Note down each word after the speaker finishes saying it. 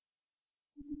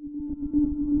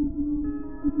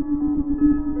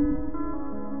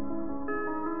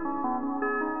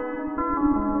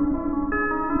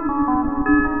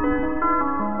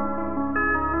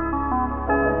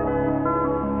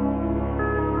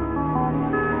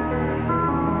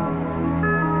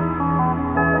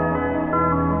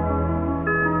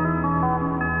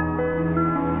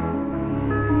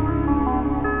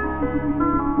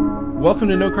Welcome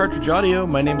to No Cartridge Audio.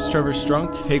 My name's Trevor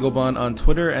Strunk, Hagelbon on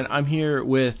Twitter, and I'm here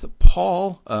with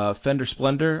Paul, Fender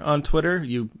Splendor on Twitter.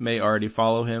 You may already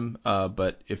follow him,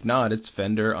 but if not, it's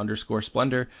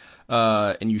Fender_Splendor,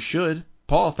 and you should.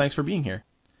 Paul, thanks for being here.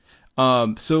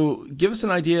 So give us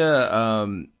an idea.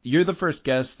 You're the first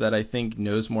guest that I think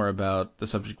knows more about the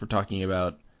subject we're talking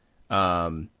about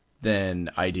than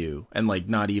I do, and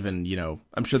not even,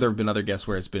 I'm sure there have been other guests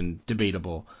where it's been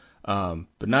debatable.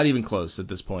 But not even close at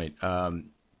this point.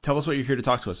 Tell us what you're here to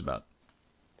talk to us about.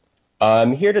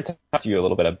 I'm here to talk to you a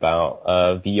little bit about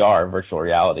VR, virtual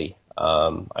reality.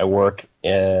 I work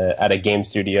at a game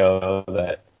studio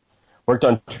that worked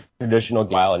on traditional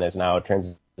game and is now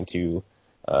transitioning to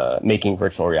making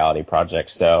virtual reality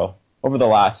projects. So over the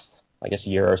last,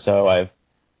 year or so, I've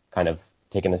kind of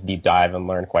taken this deep dive and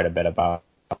learned quite a bit about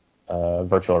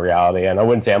virtual reality. And I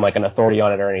wouldn't say I'm an authority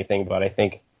on it or anything, but I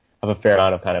think I have a fair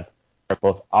amount of kind of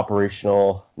both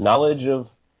operational knowledge of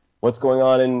what's going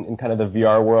on in kind of the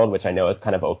VR world, which I know is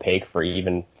kind of opaque for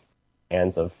even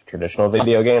fans of traditional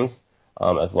video games,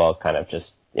 as well as kind of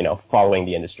just, following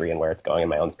the industry and where it's going in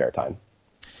my own spare time.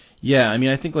 Yeah, I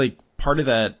mean, I think part of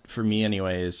that for me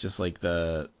anyway is just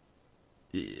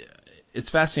it's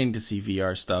fascinating to see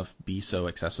VR stuff be so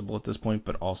accessible at this point,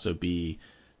 but also be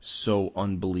so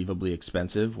unbelievably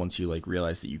expensive once you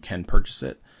realize that you can purchase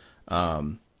it.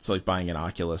 So buying an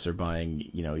Oculus or buying,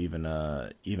 even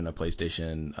a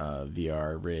PlayStation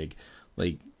VR rig,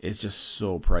 it's just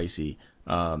so pricey.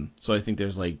 So I think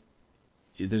there's a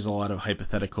lot of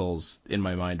hypotheticals in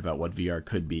my mind about what VR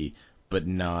could be, but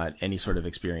not any sort of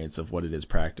experience of what it is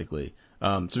practically.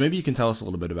 So maybe you can tell us a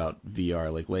little bit about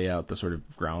VR, lay out the sort of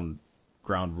ground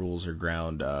rules or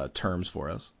ground terms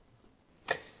for us.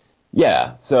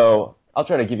 Yeah, so I'll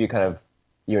try to give you kind of,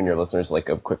 you and your listeners, a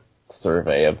quick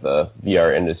survey of the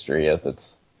VR industry as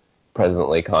it's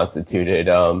presently constituted.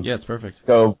 Yeah, it's perfect.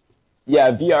 So,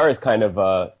 yeah, VR is kind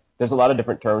of, there's a lot of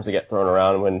different terms that get thrown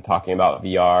around when talking about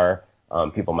VR.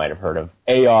 People might have heard of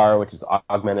AR, which is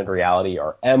augmented reality,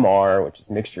 or MR, which is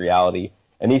mixed reality.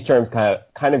 And these terms kind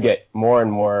of get more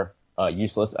and more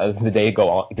useless as the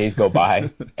days go by,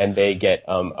 and they get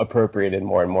appropriated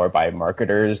more and more by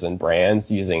marketers and brands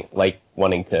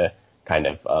wanting to kind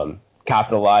of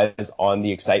capitalize on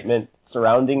the excitement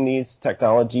surrounding these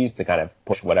technologies to kind of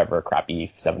push whatever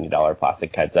crappy $70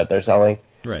 plastic headset they're selling.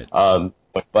 Right.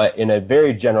 But in a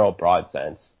very general, broad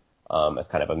sense, as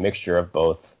kind of a mixture of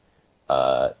both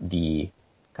the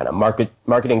kind of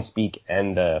marketing speak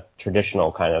and the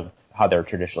traditional kind of how they're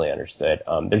traditionally understood.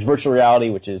 There's virtual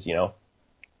reality, which is,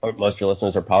 what most of your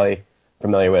listeners are probably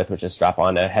familiar with, which is strap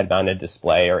on a head-mounted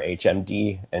display, or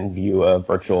HMD, and view a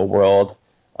virtual world.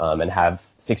 And have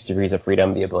 6 degrees of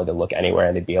freedom, the ability to look anywhere,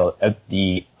 and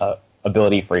the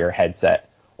ability for your headset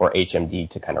or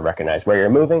HMD to kind of recognize where you're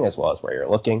moving as well as where you're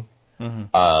looking.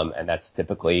 Mm-hmm. And that's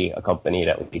typically accompanied,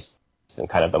 at least in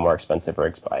kind of the more expensive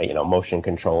rigs, by motion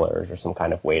controllers or some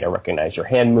kind of way to recognize your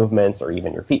hand movements or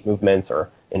even your feet movements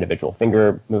or individual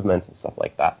finger movements and stuff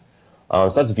like that. So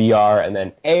that's VR, and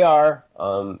then AR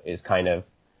is kind of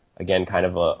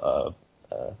a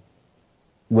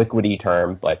liquidy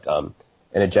term, but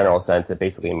in a general sense, it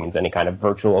basically means any kind of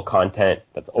virtual content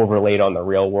that's overlaid on the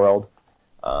real world.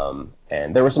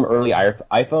 And there were some early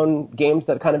iPhone games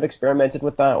that kind of experimented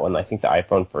with that when I think the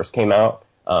iPhone first came out.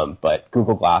 But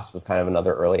Google Glass was kind of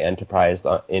another early enterprise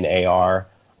in AR.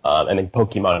 And then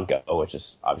Pokemon Go, which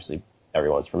is obviously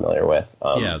everyone's familiar with.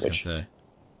 Yeah, I was going to say.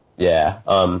 Yeah.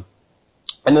 And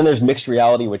then there's mixed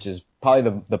reality, which is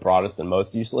probably the broadest and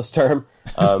most useless term,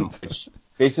 which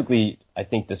basically I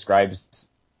think describes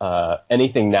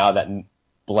anything now that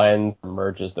blends,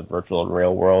 merges the virtual and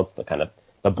real worlds, the kind of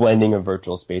the blending of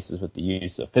virtual spaces with the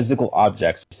use of physical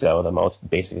objects. So the most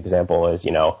basic example is,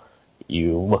 you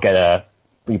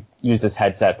use this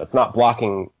headset that's not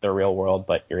blocking the real world,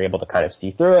 but you're able to kind of see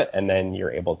through it, and then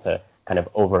you're able to kind of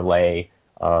overlay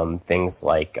things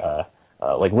like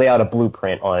lay out a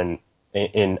blueprint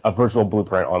in a virtual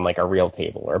blueprint on a real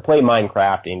table, or play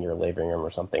Minecraft in your living room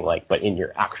or something, but in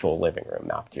your actual living room,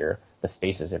 mapped to the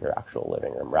spaces of your actual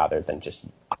living room, rather than just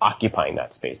occupying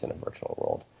that space in a virtual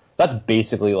world. That's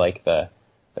basically the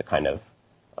kind of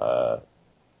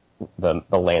the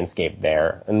landscape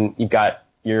there. And you've got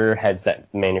your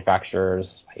headset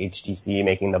manufacturers, HTC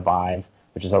making the Vive,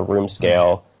 which is a room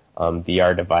scale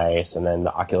VR device, and then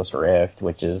the Oculus Rift,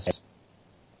 which is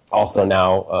also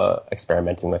now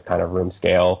experimenting with kind of room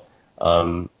scale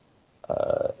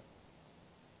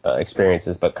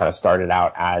experiences, but kind of started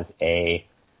out as a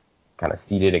kind of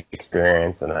seated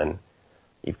experience. And then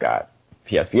you've got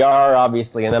PSVR,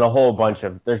 obviously, and then a whole bunch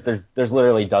of there's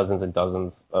literally dozens and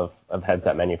dozens of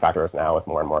headset manufacturers now, with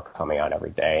more and more coming out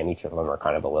every day, and each of them are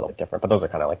kind of a little bit different, but those are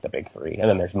kind of like the big three. And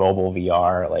then there's mobile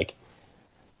VR, like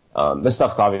this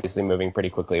stuff's obviously moving pretty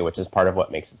quickly, which is part of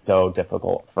what makes it so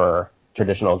difficult for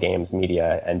traditional games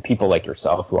media and people like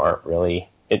yourself who aren't really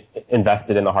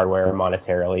invested in the hardware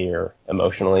monetarily or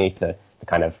emotionally to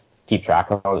kind of keep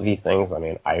track of all of these things. I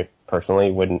mean, I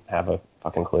personally wouldn't have a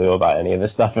fucking clue about any of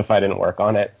this stuff if I didn't work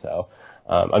on it. So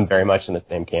I'm very much in the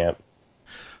same camp.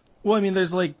 Well, I mean,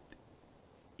 there's like,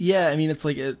 yeah, I mean, it's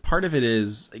like part of it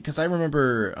is because I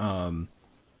remember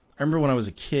when I was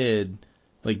a kid,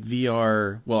 like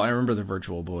VR. Well, I remember the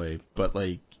Virtual Boy, but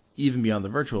like even beyond the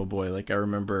Virtual Boy, like I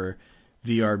remember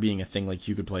VR being a thing. Like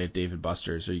you could play at Dave &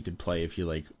 Buster's, or you could play if you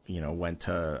like, went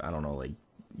to, I don't know, like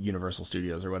Universal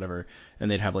Studios or whatever, and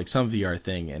they'd have like some VR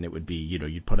thing, and it would be,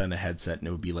 you'd put on a headset, and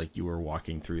it would be like you were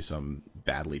walking through some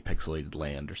badly pixelated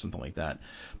land or something like that.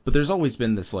 But there's always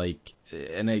been this like,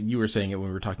 and you were saying it when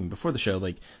we were talking before the show,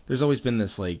 like there's always been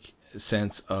this like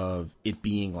sense of it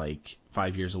being like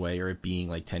 5 years away, or it being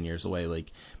like 10 years away,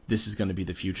 like this is going to be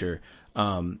the future.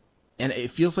 And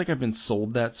it feels like I've been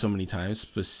sold that so many times,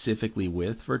 specifically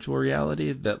with virtual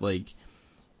reality, that like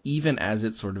even as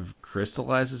it sort of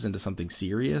crystallizes into something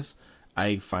serious,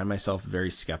 I find myself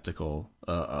very skeptical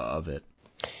of it.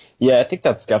 Yeah, I think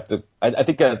I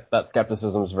think that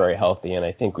skepticism is very healthy, and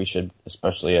I think we should,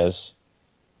 especially as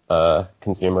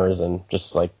consumers and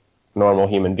just like normal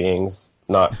human beings,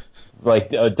 not like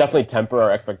definitely temper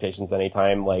our expectations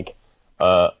anytime like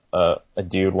a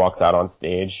dude walks out on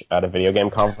stage at a video game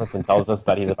conference and tells us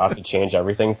that he's about to change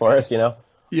everything for us, you know?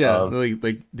 Yeah,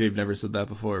 like Dave never said that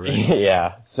before, right?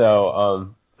 Yeah.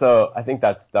 So I think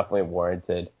that's definitely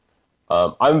warranted.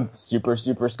 I'm super,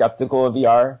 super skeptical of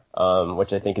VR,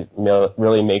 which I think it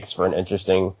really makes for an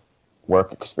interesting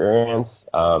work experience.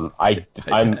 I'm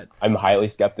highly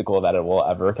skeptical that it will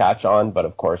ever catch on, but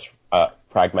of course,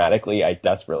 pragmatically, I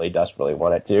desperately, desperately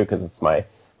want it to, because it's my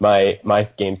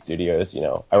game studios.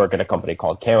 I work at a company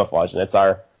called Camouflage, and it's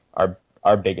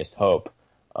our biggest hope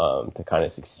to kind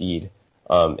of succeed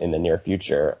in the near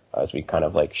future, as we kind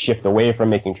of like shift away from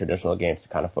making traditional games to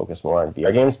kind of focus more on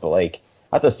VR games. But like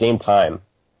at the same time,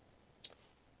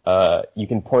 you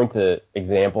can point to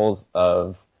examples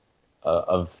of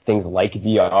things like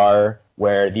VR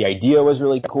where the idea was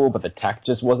really cool, but the tech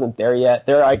just wasn't there yet.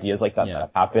 There are ideas like that that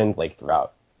have happened like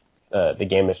throughout the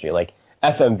game industry, like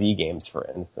FMV games, for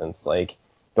instance. Like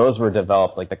those were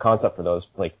developed, like the concept for those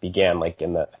like began like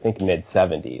in the, I think, mid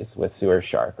 70s with Sewer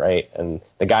Shark, right? And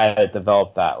the guy that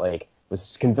developed that like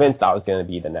was convinced that was going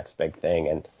to be the next big thing,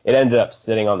 and it ended up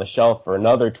sitting on the shelf for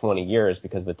another 20 years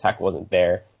because the tech wasn't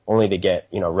there, only to get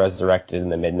resurrected in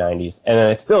the mid 90s, and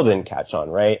then it still didn't catch on,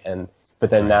 right? But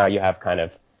then now you have kind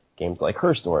of games like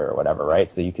Her Story or whatever, right?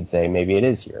 So you could say maybe it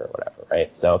is here or whatever,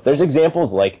 right? So there's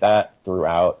examples like that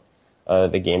throughout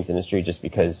the games industry, just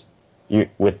because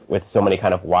with so many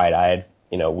kind of wide-eyed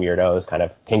weirdos kind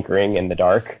of tinkering in the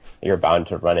dark, you're bound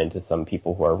to run into some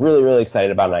people who are really, really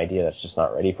excited about an idea that's just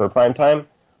not ready for prime time,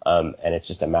 and it's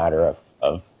just a matter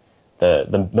of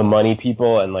the money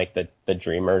people and like the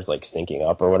dreamers like syncing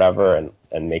up or whatever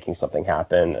and making something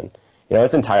happen. And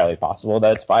it's entirely possible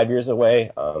that it's 5 years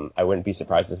away. I wouldn't be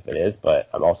surprised if it is, but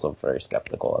I'm also very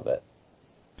skeptical of it.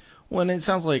 Well, and it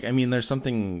sounds like, I mean, there's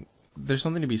something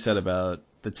to be said about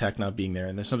the tech not being there,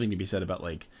 and there's something to be said about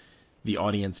like the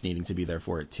audience needing to be there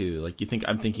for it too. Like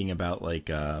I'm thinking about like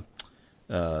some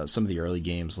of the early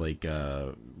games like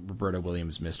Roberta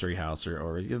Williams' Mystery House,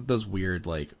 or those weird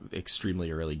like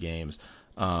extremely early games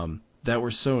that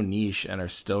were so niche and are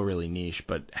still really niche,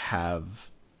 but have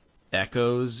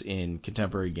echoes in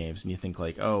contemporary games. And you think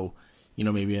like, oh,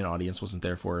 maybe an audience wasn't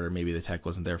there for it, or maybe the tech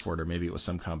wasn't there for it, or maybe it was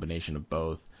some combination of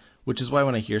both. Which is why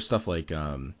when I hear stuff like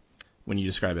when you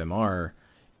describe MR,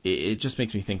 it just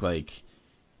makes me think like,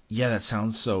 yeah, that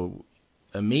sounds so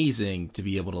amazing to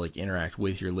be able to like interact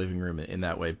with your living room in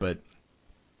that way, but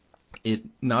it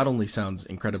not only sounds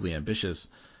incredibly ambitious,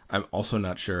 I'm also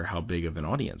not sure how big of an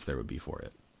audience there would be for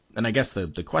it. And I guess the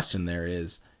question there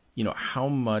is, how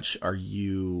much are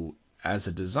you as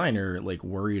a designer like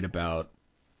worried about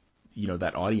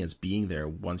that audience being there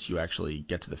once you actually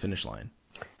get to the finish line?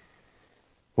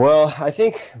 Well, I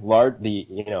think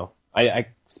I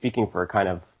speaking for kind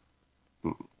of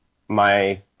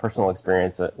my personal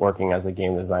experience at working as a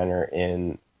game designer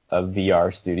in a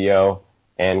VR studio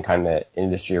and kind of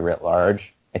industry writ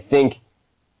large, I think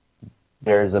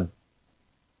there's a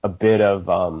bit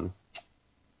of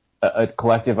a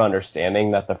collective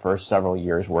understanding that the first several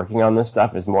years working on this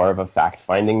stuff is more of a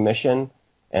fact-finding mission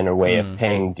and a way of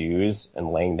paying dues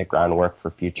and laying the groundwork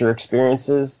for future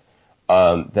experiences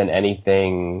than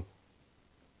anything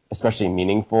especially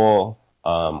meaningful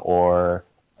or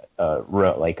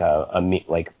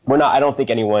we're not. I don't think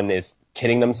anyone is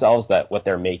kidding themselves that what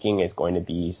they're making is going to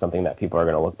be something that people are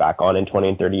going to look back on in 20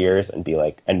 and 30 years and be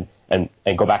like and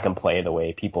go back and play the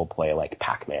way people play like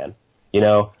Pac-Man, you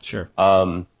know? Sure.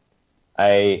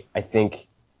 I think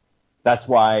that's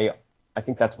why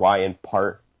in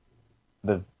part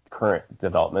the current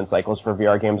development cycles for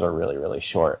VR games are really, really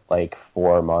short, like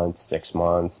 4 months, 6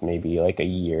 months, maybe like a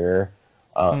year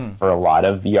for a lot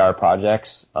of VR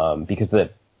projects,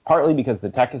 partly because the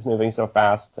tech is moving so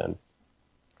fast, and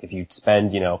if you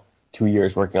spend 2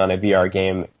 years working on a VR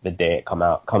game, the day it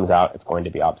comes out, it's going to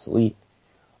be obsolete.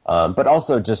 But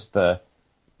also just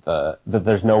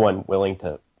there's no one willing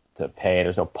to pay.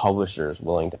 There's no publishers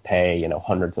willing to pay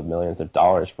hundreds of millions of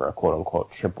dollars for a quote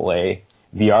unquote AAA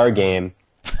VR game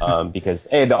because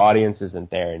A, the audience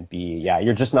isn't there, and B,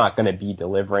 you're just not going to be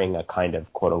delivering a kind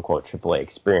of quote unquote AAA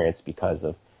experience because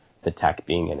of the tech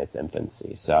being in its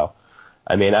infancy. So,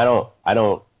 I mean, I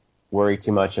don't worry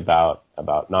too much about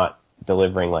not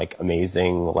delivering like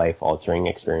amazing life altering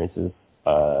experiences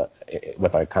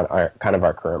with our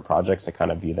current projects. I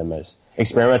kind of view them as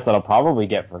experiments that'll probably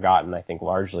get forgotten, I think,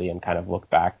 largely, and kind of look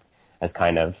back as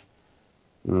kind of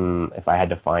if I had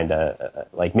to find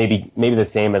like maybe the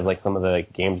same as like some of the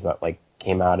games that like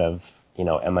came out of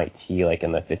MIT like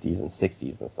in the 50s and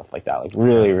 60s and stuff like that, like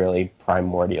really, really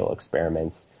primordial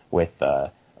experiments with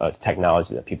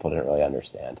technology that people didn't really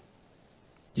understand.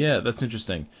 Yeah, that's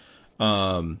interesting.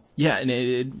 And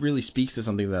it really speaks to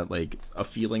something that, like, a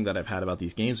feeling that I've had about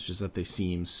these games, which is that they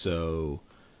seem so,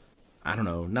 I don't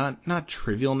know, not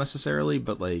trivial necessarily,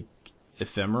 but like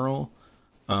ephemeral.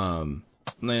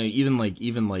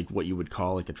 Even like what you would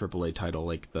call like a AAA title,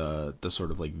 like the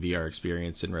sort of like VR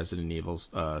experience in Resident Evil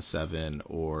 7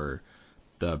 or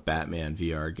the Batman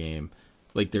VR game,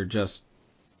 like they're just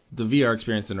the VR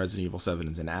experience in Resident Evil 7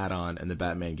 is an add-on, and the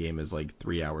Batman game is like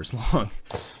 3 hours long.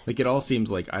 Like it all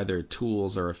seems like either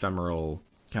tools or ephemeral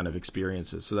kind of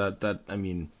experiences. So that I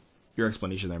mean, your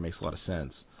explanation there makes a lot of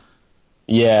sense.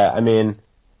 Yeah, I mean,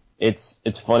 it's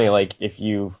funny. Like if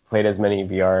you've played as many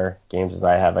VR games as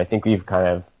I have, I think we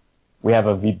have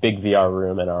a big VR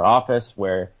room in our office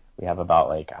where we have about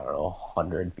like, I don't know,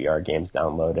 100 VR games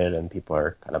downloaded, and people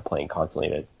are kind of playing constantly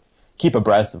to keep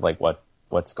abreast of like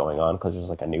what's going on, because there's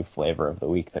like a new flavor of the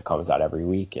week that comes out every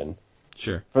week. And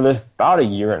Sure. for about a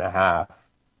year and a half,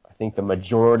 I think the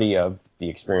majority of the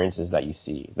experiences that you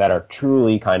see that are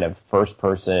truly kind of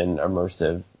first-person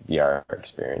immersive VR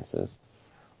experiences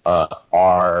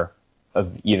are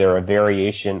either a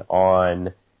variation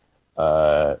on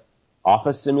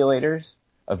office simulators,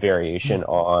 a variation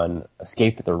on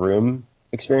escape the room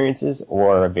experiences,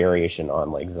 or a variation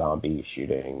on like zombie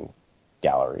shooting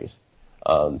galleries.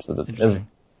 So that there's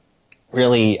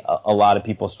really a lot of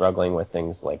people struggling with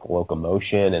things like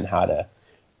locomotion and how to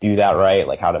do that right,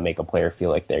 like how to make a player feel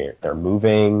like they're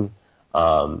moving.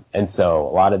 And so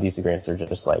a lot of these experiences are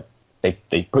just like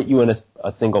they put you in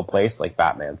a single place, like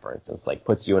Batman, for instance, like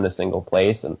puts you in a single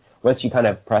place and lets you kind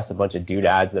of press a bunch of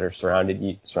doodads that are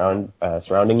surrounding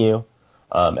you,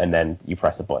 and then you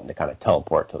press a button to kind of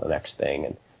teleport to the next thing,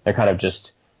 and they're kind of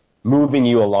just moving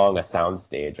you along a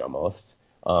soundstage almost,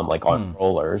 like on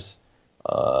rollers.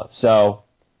 So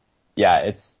yeah,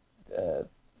 it's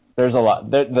there's a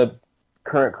lot. The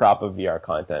current crop of VR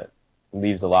content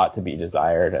leaves a lot to be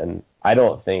desired, and I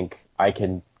think I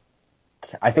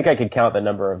could count the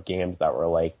number of games that were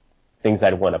like things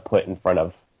I'd want to put in front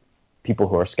of people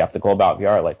who are skeptical about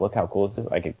VR. Like, look how cool this is.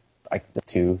 I could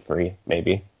 2, 3,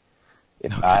 maybe,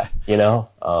 if that, Yeah.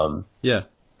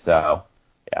 So,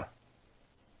 yeah.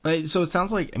 So it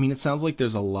sounds like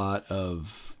there's a lot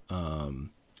of,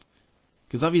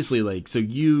 because obviously, like, so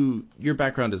your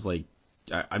background is like,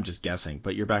 I'm just guessing,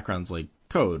 but your background's like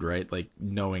code, right? Like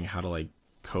knowing how to like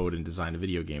code and design a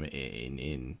video game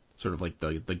in sort of like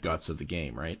the guts of the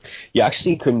game, right? You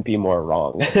actually couldn't be more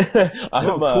wrong.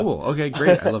 Cool. Okay,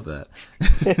 great. I love that.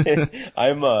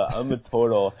 I'm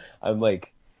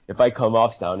like, if I come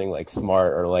off sounding like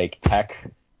smart or like tech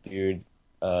dude,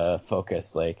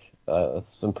 focused, like,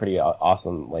 that's some pretty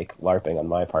awesome like LARPing on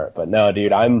my part. But no,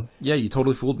 dude, Yeah, you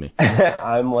totally fooled me.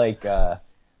 I'm like, I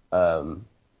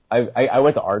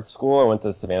went to art school. I went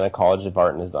to Savannah College of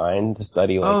Art and Design to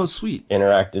study like Sweet.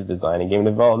 interactive design and game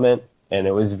development. And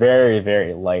it was very,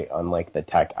 very light on like the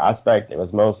tech aspect. It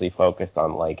was mostly focused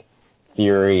on like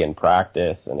theory and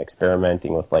practice and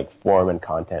experimenting with like form and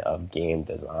content of game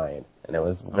design. And it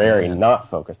was very not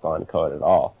focused on code at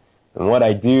all. And what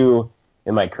I do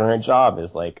in my current job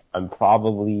is like I'm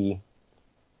probably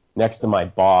next to my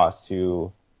boss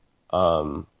who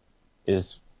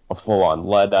is a full-on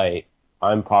Luddite.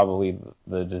 I'm probably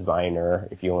the designer,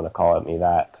 if you want to call it me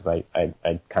that, because I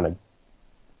kind of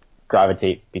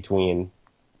gravitate between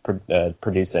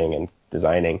producing and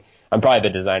designing. I'm probably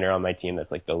the designer on my team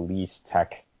that's like the least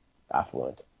tech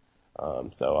affluent.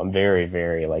 So I'm very,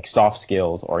 very like soft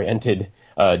skills oriented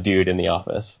dude in the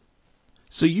office.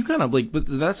 So you kind of like, but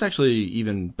that's actually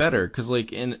even better because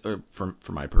like for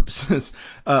my purposes,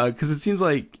 because it seems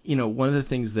like one of the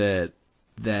things that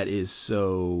is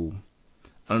so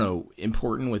I don't know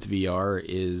important with VR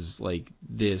is like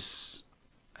this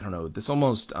I don't know this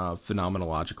almost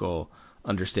phenomenological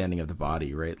understanding of the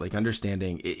body, right? Like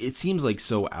understanding it seems like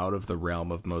so out of the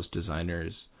realm of most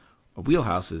designers'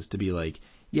 wheelhouses to be like,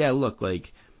 yeah, look,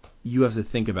 like you have to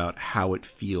think about how it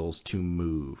feels to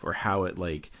move or how it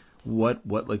like what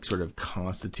like sort of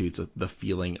constitutes the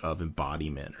feeling of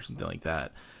embodiment or something like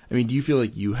that. I mean, do you feel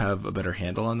like you have a better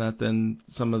handle on that than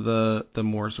some of the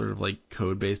more sort of like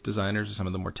code-based designers or some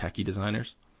of the more techie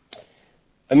designers?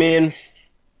 I mean,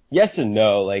 yes and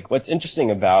no. Like, what's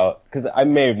interesting about, because I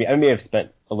may have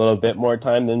spent a little bit more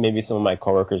time than maybe some of my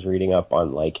coworkers reading up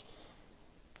on like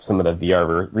some of the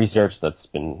VR research that's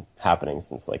been happening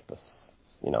since like this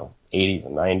 80s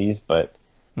and 90s, but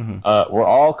Mm-hmm. we're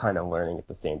all kind of learning at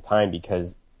the same time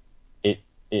because it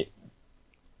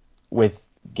with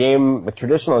with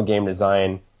traditional game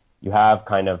design, you have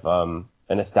kind of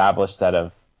an established set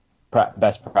of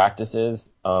best practices,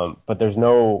 but there's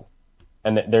no,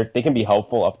 and they can be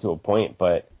helpful up to a point,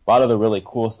 but a lot of the really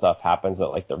cool stuff happens at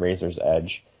like the razor's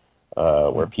edge,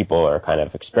 where people are kind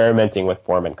of experimenting with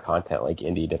form and content, like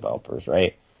indie developers,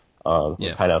 right? Who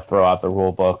Yeah. kind of throw out the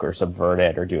rule book or subvert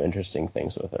it or do interesting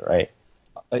things with it, right?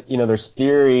 There's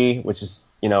theory, which is,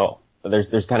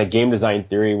 there's kind of game design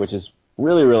theory, which is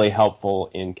really, really helpful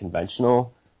in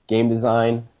conventional game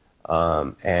design.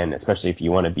 And especially if you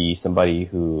want to be somebody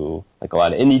who, like a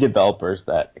lot of indie developers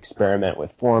that experiment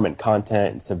with form and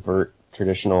content and subvert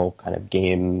traditional kind of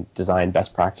game design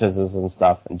best practices and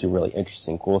stuff and do really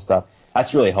interesting, cool stuff.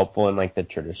 That's really helpful in like the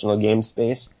traditional game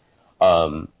space.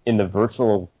 In the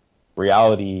virtual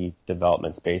reality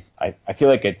development space, I feel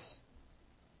like it's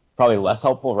probably less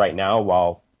helpful right now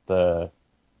while the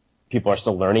people are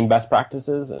still learning best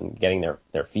practices and getting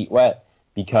their feet wet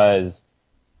because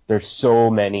there's so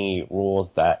many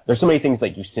rules there's so many things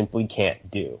that you simply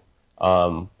can't do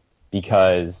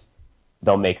because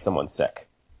they'll make someone sick.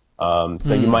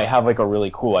 So you might have like a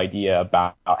really cool idea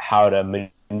about how to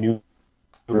maneuver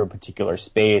a particular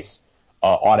space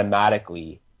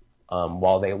automatically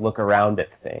while they look around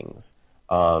at things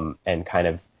and kind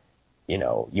of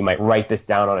you might write this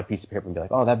down on a piece of paper and be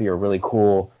like, oh, that'd be a really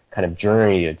cool kind of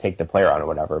journey to take the player on or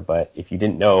whatever. But if you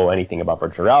didn't know anything about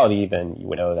virtual reality, then you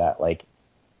would know that like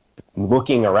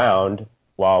looking around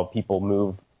while people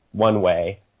move one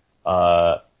way,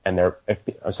 and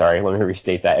I'm sorry, let me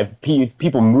restate that. If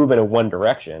people move in one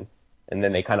direction and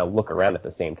then they kind of look around at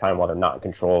the same time while they're not in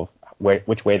control of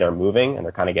which way they're moving and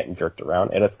they're kind of getting jerked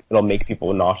around, it'll make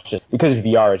people nauseous because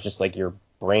VR is just like your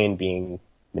brain being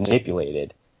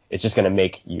manipulated. It's just going to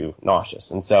make you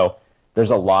nauseous. And so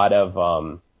there's a lot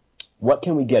of what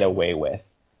can we get away with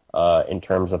in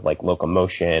terms of like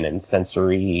locomotion and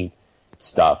sensory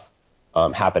stuff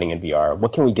happening in VR.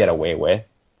 What can we get away with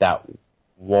that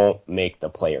won't make the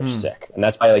player sick? And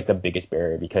that's probably like the biggest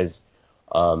barrier because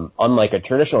unlike a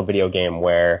traditional video game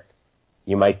where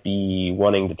you might be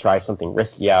wanting to try something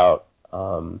risky out,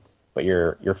 but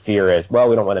your fear is, well,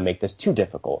 we don't want to make this too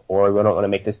difficult, or we don't want to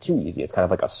make this too easy. It's kind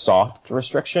of like a soft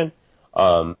restriction.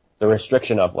 The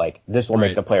restriction of like this will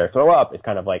make the player throw up is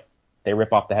kind of like they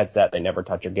rip off the headset, they never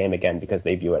touch your game again because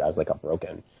they view it as like a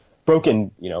broken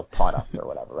product or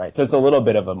whatever, right? So it's a little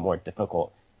bit of a more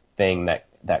difficult thing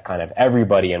that kind of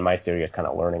everybody in my studio is kind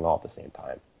of learning all at the same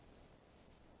time.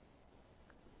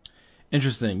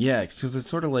 Interesting. Yeah, because it's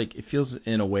sort of like it feels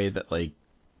in a way that like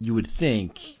you would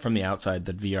think from the outside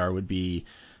that VR would be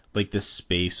like this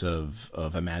space of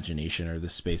imagination or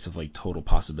this space of like total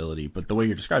possibility. But the way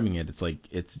you're describing it, it's like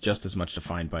it's just as much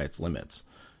defined by its limits.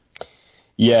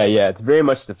 Yeah, it's very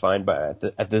much defined by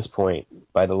at this point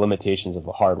by the limitations of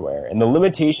the hardware, and the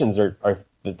limitations are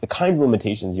the kinds of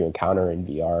limitations you encounter in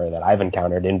VR that I've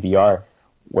encountered in VR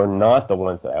were not the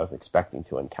ones that I was expecting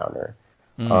to encounter.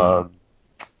 Um,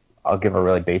 I'll give a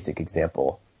really basic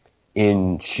example.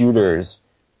 In shooters,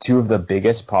 two of the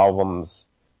biggest problems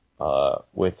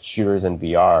with shooters in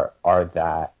VR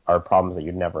are problems that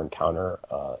you'd never encounter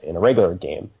in a regular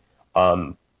game.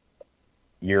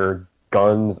 Your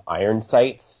gun's iron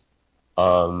sights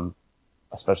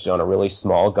especially on a really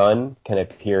small gun, can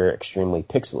appear extremely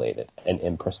pixelated and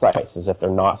imprecise, as if they're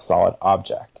not solid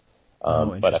object,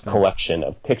 but a collection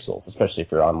of pixels, especially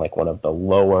if you're on like one of the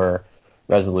lower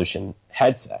resolution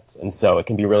headsets. And so it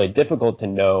can be really difficult to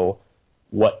know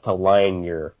what to line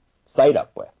your sight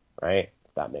up with, right?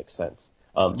 If that makes sense.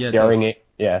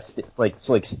 It's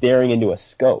like staring into a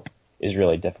scope is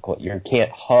really difficult. You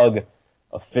can't hug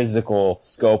a physical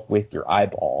scope with your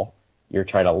eyeball. You're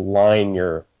trying to line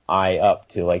your eye up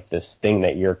to like this thing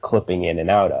that you're clipping in and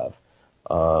out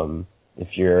of.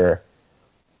 If you're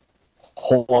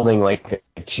holding like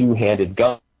a two-handed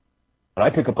gun, when I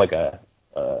pick up like a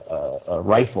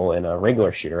rifle in a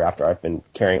regular shooter after I've been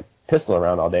carrying a pistol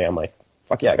around all day, I'm like,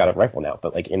 fuck yeah, I got a rifle now.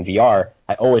 But like in VR,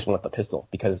 I always want the pistol,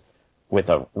 because with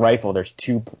a rifle, there's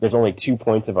only 2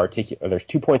 points of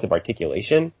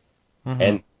articulation,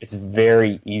 and it's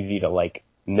very easy to like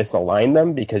misalign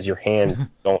them because your hands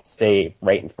don't stay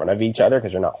right in front of each other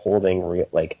because you're not holding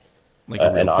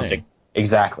an object.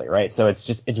 Exactly, right? So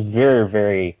it's very,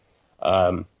 very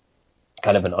kind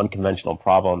of an unconventional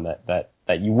problem that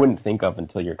you wouldn't think of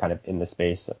until you're kind of in the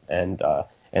space and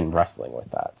wrestling with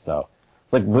that. So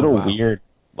it's like little weird,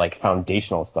 like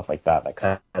foundational stuff like that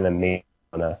kind of made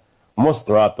me almost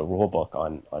throw out the rule book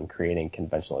on creating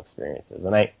conventional experiences.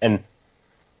 And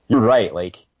you're right,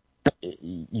 like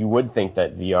you would think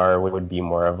that VR would be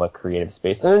more of a creative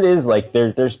space, and it is. Like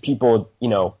there's people,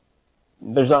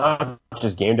 there's not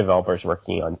just game developers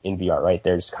working in VR, right?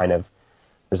 There's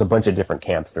a bunch of different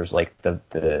camps. There's like the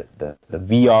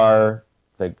VR,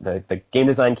 the game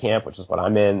design camp, which is what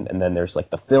I'm in, and then there's like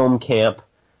the film camp,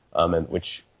 and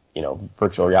which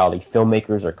virtual reality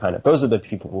filmmakers are those are the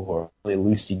people who are really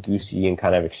loosey-goosey and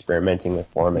kind of experimenting with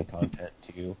form and content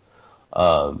too.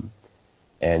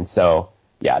 And so,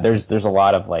 yeah, there's a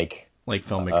lot of like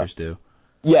filmmakers do.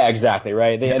 Yeah, exactly,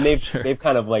 right. They've Sure. they've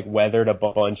kind of like weathered a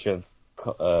bunch of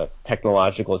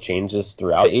technological changes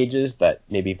throughout the ages that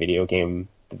maybe video game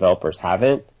developers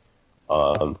haven't,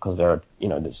 because their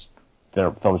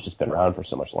film's just been around for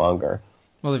so much longer.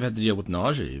 Well, they've had to deal with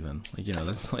nausea even.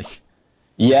 That's like.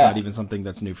 Yeah. It's not even something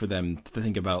that's new for them to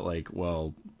think about, like,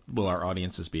 well, will our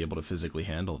audiences be able to physically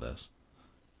handle this?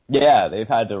 Yeah, they've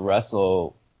had to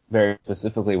wrestle very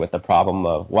specifically with the problem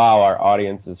of, wow, our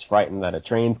audience is frightened that a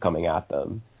train's coming at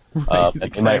them. Right, and exactly.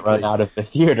 they might run out of the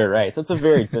theater, right? So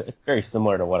it's very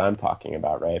similar to what I'm talking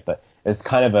about, right? But it's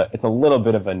it's a little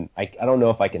bit of I don't know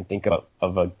if I can think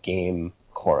of a game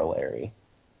corollary.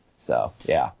 So,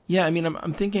 yeah. Yeah, I mean,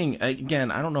 I'm thinking, again,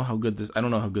 I don't know how good this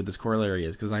corollary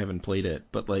is because I haven't played it,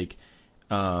 but like,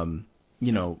 I've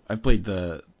played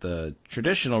the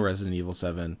traditional Resident Evil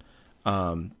 7,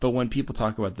 but when people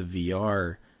talk about the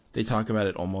VR, they talk about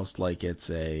it almost like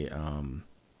it's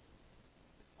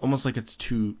almost like it's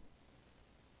too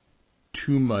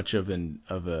much of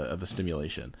a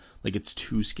stimulation, like it's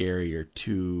too scary or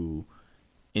too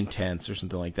intense or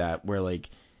something like that, where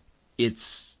like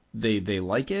it's they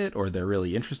like it, or they're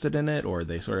really interested in it, or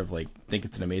they sort of like think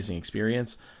it's an amazing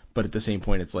experience, but at the same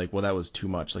point it's like, well, that was too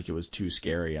much, like it was too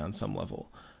scary on some level.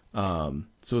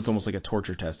 So it's almost like a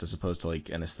torture test as opposed to like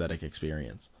an aesthetic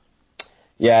experience.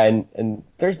 Yeah, and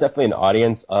there's definitely an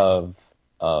audience of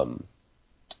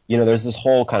there's this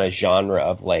whole kind of genre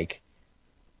of like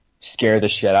scare the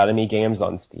shit out of me games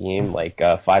on Steam, like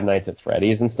Five Nights at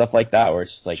Freddy's and stuff like that, where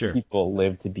it's just like Sure. People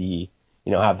live to be,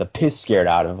 have the piss scared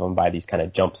out of them by these kind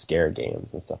of jump scare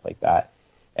games and stuff like that.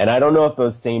 And I don't know if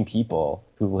those same people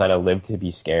who kind of live to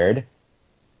be scared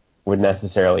would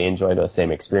necessarily enjoy those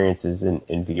same experiences in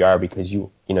VR, because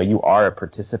you are a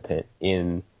participant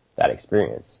in that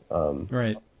experience.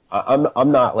 Right.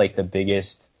 I'm not like the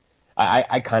biggest.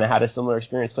 I kind of had a similar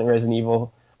experience playing Resident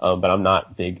Evil, but I'm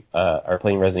not big, or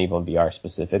playing Resident Evil in VR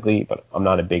specifically, but I'm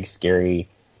not a big scary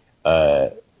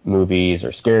movies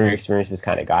or scary experiences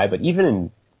kind of guy. But even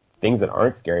in things that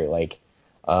aren't scary, like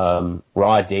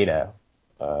Raw Data,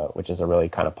 which is a really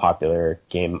kind of popular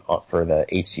game for the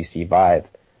HTC Vive,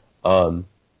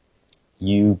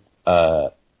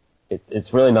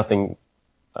 it's really nothing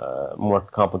more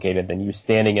complicated than you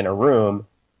standing in a room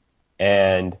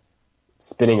and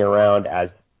spinning around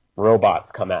as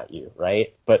robots come at you,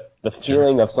 right? But the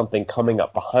feeling of something coming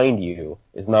up behind you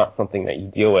is not something that you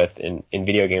deal with in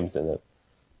video games in a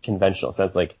conventional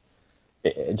sense. Like,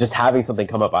 just having something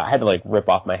come up, I had to like rip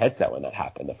off my headset when that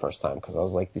happened the first time, because I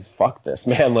was like, dude, fuck this,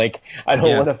 man. Like, I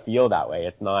don't want to feel that way.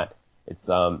 It's not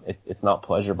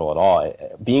pleasurable at all.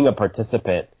 Being a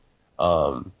participant,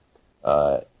 in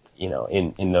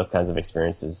those kinds of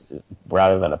experiences,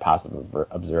 rather than a passive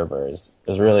observer, is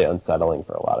really unsettling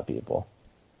for a lot of people.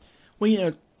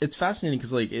 Well, it's fascinating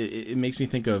because like it makes me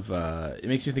think of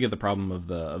the problem of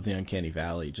the uncanny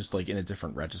valley, just like in a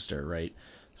different register, right?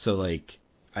 So like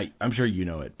I'm sure you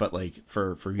know it, but like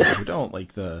for people who don't,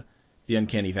 like the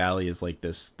uncanny valley is like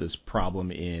this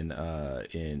problem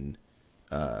in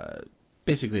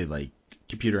basically like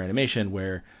computer animation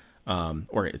where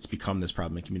or it's become this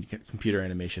problem in computer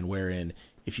animation wherein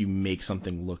if you make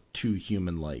something look too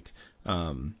human like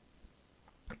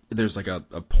there's like a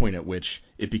point at which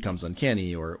it becomes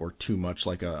uncanny or too much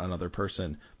like another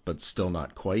person, but still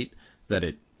not quite, that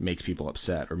it makes people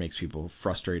upset or makes people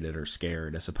frustrated or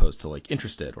scared as opposed to like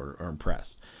interested or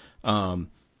impressed. Um,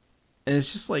 and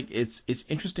it's just like it's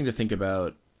interesting to think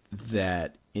about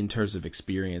that in terms of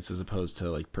experience as opposed to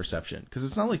like perception, because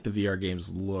it's not like the VR games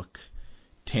look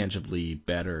tangibly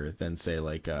better than say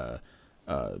like a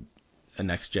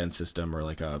next gen system or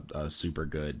like a super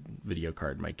good video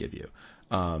card might give you.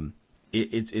 Um,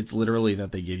 it's literally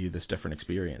that they give you this different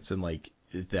experience, and like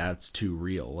that's too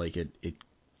real. Like it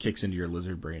kicks into your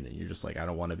lizard brain, and you're just like, I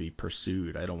don't want to be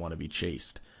pursued. I don't want to be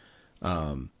chased.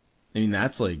 I mean,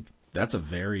 that's a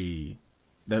very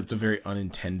that's a very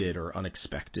unintended or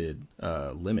unexpected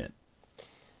limit.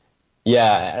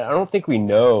 Yeah, I don't think we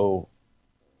know,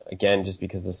 again, just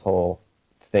because this whole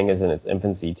thing is in its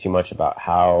infancy, too much about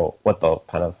what the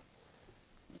kind of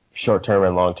short-term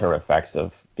and long-term effects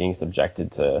of being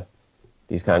subjected to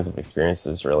these kinds of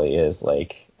experiences really is.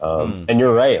 Like, and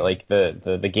you're right, like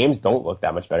the games don't look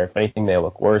that much better. If anything, they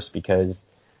look worse because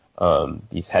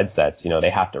these headsets, they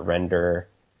have to render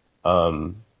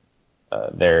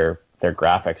their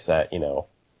graphics at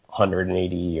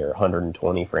 180 or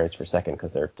 120 frames per second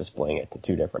because they're displaying it to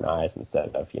two different eyes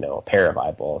instead of a pair of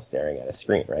eyeballs staring at a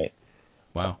screen, right?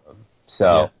 Wow. Yeah.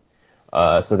 So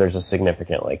so there's a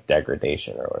significant like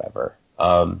degradation or whatever.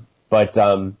 But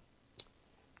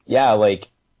yeah, like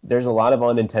there's a lot of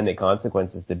unintended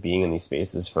consequences to being in these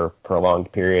spaces for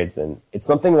prolonged periods, and it's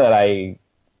something that I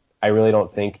really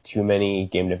don't think too many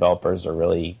game developers are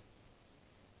really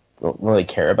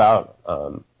care about.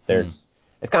 There's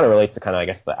It kind of relates to kind of, I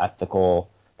guess,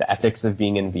 the ethics of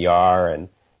being in VR and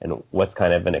what's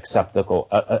kind of an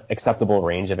acceptable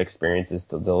range of experiences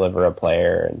to deliver a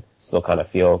player and still kind of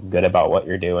feel good about what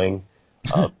you're doing,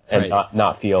 and Right.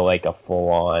 not feel like a full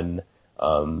on,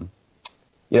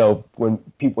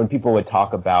 when people would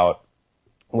talk about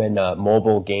when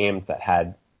mobile games that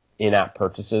had in-app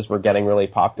purchases were getting really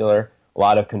popular, a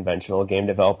lot of conventional game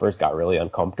developers got really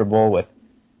uncomfortable with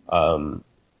um,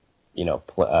 you know,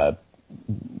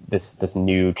 this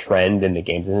new trend in the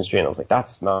games industry, and I was like,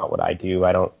 that's not what I do.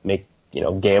 I don't make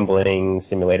gambling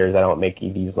simulators. I don't make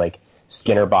these like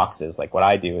Skinner boxes. Like what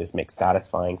I do is make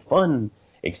satisfying, fun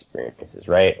experiences,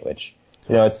 right? Which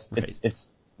Right.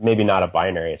 it's maybe not a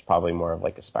binary. It's probably more of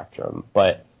like a spectrum,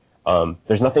 but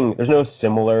there's no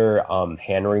similar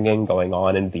hand wringing going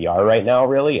on in VR right now.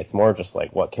 Really, it's more just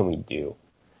like what can we do?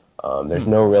 There's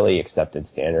no really accepted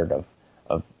standard of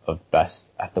best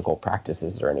ethical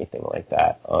practices or anything like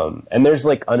that. And there's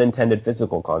like unintended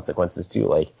physical consequences too.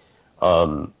 Like,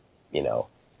 you know,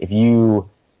 if you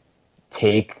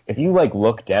like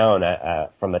look down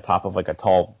from the top of like a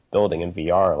tall building in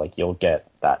VR, like you'll get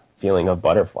that feeling of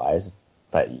butterflies.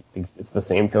 That it's the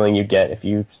same feeling you get if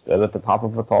you stood at the top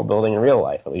of a tall building in real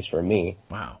life, at least for me.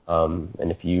 Wow.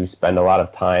 And if you spend a lot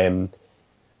of time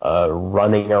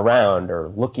running around or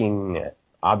looking at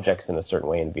objects in a certain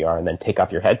way in VR and then take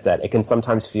off your headset, it can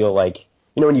sometimes feel like,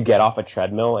 when you get off a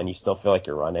treadmill and you still feel like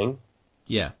you're running,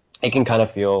 Yeah. it can kind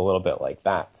of feel a little bit like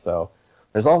that. So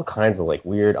there's all kinds of like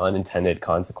weird unintended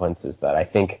consequences that I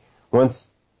think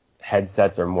once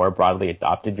headsets are more broadly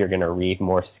adopted, you're going to read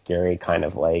more scary kind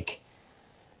of like,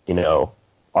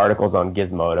 articles on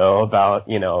Gizmodo about,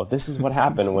 this is what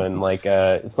happened when like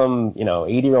some,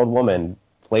 80-year-old woman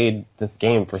played this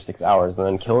game for 6 hours and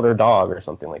then killed her dog or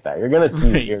something like that. You're gonna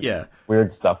see Right. Yeah.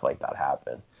 weird stuff like that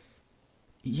happen.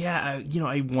 Yeah.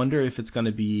 I wonder if it's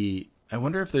gonna be. I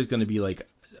wonder if there's gonna be like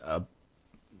a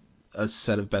a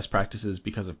set of best practices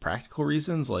because of practical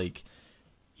reasons, like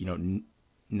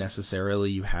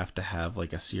necessarily you have to have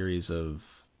like a series of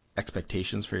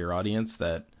expectations for your audience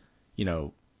that you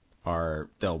know are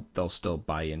they'll still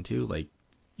buy into, like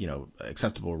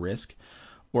acceptable risk.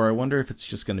 Or I wonder if it's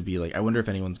just going to be like, I wonder if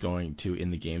anyone's going to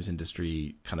in the games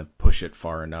industry kind of push it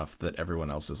far enough that everyone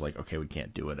else is like, okay, we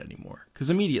can't do it anymore. Because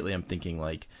immediately I'm thinking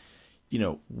like,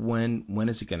 when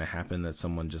is it going to happen that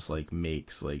someone just like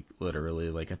makes like literally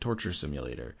like a torture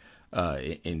simulator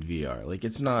in VR? Like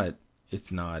it's not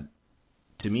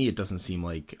to me it doesn't seem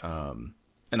like and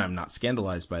I'm not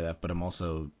scandalized by that, but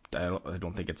I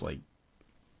don't think it's like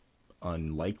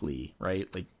unlikely,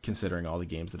 right? Like considering all the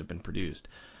games that have been produced.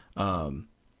 Um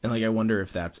And like I wonder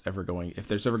if if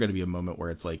there's ever going to be a moment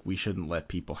where it's like we shouldn't let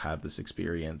people have this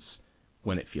experience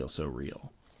when it feels so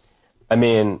real. I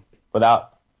mean,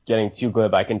 without getting too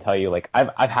glib, I can tell you, like,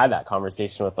 I've had that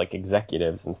conversation with like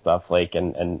executives and stuff, like,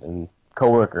 and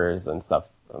coworkers and stuff,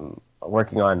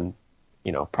 working on,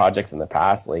 projects in the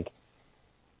past, like,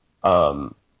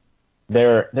 um,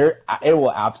 it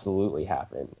will absolutely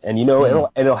happen, and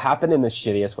it'll happen in the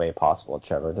shittiest way possible,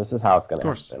 Trevor. This is how it's gonna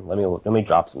happen. Let me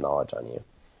drop some knowledge on you.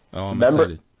 Oh, I'm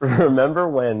excited. Remember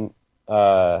when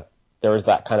there was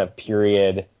that kind of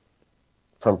period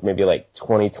from maybe like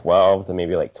 2012 to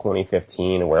maybe like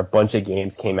 2015 where a bunch of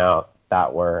games came out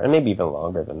that were, and maybe even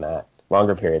longer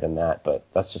period than that, but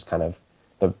that's just kind of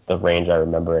the range I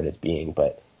remember it as being.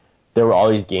 But there were all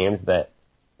these games that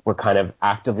were kind of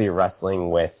actively wrestling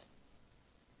with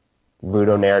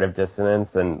ludonarrative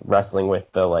dissonance and wrestling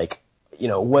with the, like,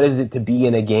 what is it to be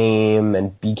in a game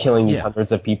and be killing these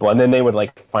hundreds of people, and then they would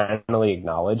like finally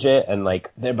acknowledge it, and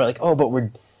like they'd be like, oh, but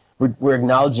we're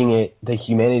acknowledging it, the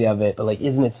humanity of it, but like,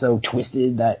 isn't it so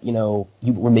twisted that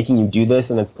we're making you do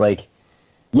this? And it's like,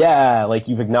 yeah, like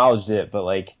you've acknowledged it, but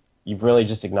like you've really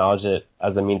just acknowledged it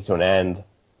as a means to an end.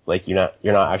 Like you're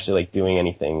not actually like doing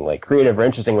anything like creative or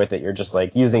interesting with it. You're just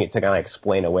like using it to kind of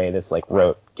explain away this like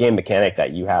rote game mechanic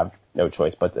that you have no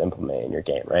choice but to implement in your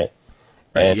game, right?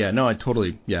 Right. And yeah. No.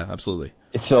 Absolutely.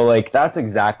 So like that's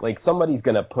exactly, like, somebody's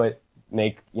gonna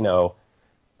make the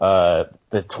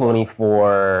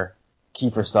 24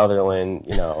 Kiefer Sutherland,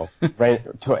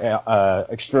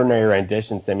 extraordinary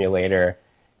rendition simulator,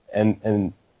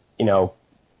 and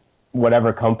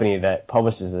whatever company that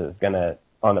publishes it is gonna,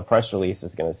 on the press release,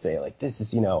 is gonna say like, this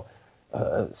is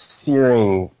a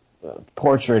searing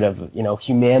portrait of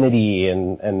humanity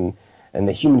and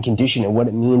the human condition and what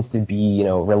it means to be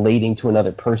relating to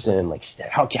another person. Like,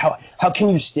 how can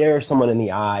you stare someone in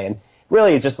the eye? And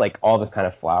really, it's just like all this kind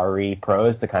of flowery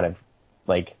prose to kind of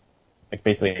like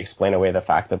basically explain away the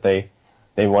fact that they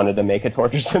wanted to make a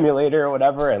torture simulator or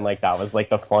whatever, and like that was like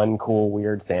the fun, cool,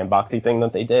 weird sandboxy thing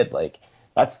that they did. Like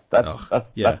that's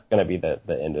gonna be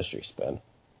the industry spin.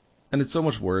 And it's so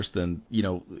much worse than,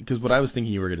 because what I was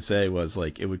thinking you were going to say was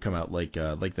like it would come out like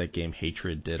that game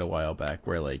Hatred did a while back,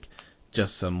 where like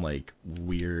just some like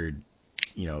weird,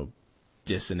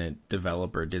 dissonant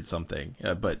developer did something.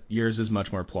 But yours is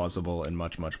much more plausible and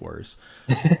much, much worse.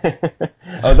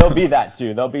 Oh, there'll be that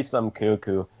too. There'll be some kook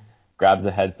who grabs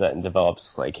a headset and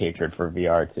develops like Hatred for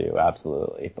VR too.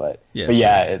 Absolutely. But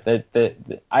yeah,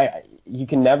 you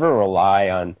can never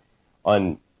rely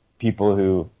on people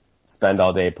who spend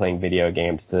all day playing video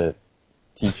games to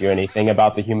teach you anything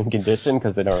about the human condition,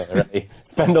 because they don't really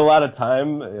spend a lot of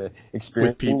time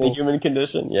experiencing the human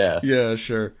condition. Yes. Yeah,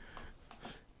 sure.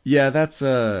 Yeah, that's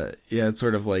it's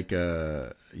sort of like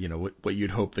what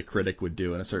you'd hope the critic would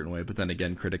do in a certain way, but then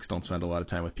again, critics don't spend a lot of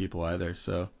time with people either,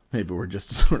 so maybe we're just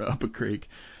sort of up a creek.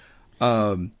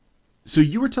 So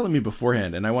you were telling me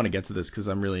beforehand, and I want to get to this because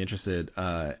I'm really interested,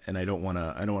 and I don't want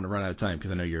to run out of time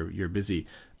because I know you're busy.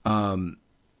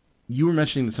 You were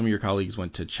mentioning that some of your colleagues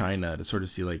went to China to sort of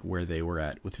see like where they were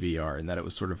at with VR, and that it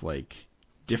was sort of like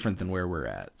different than where we're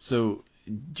at. So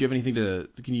do you have anything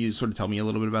can you sort of tell me a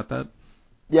little bit about that?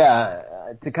 Yeah,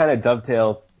 to kind of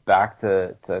dovetail back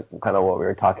to kind of what we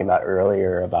were talking about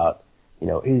earlier about,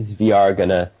 is VR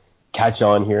gonna catch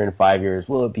on here in 5 years?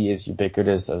 Will it be as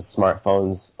ubiquitous as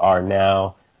smartphones are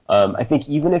now? I think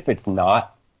even if it's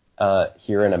not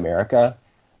here in America,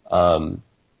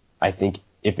 I think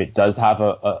if it does have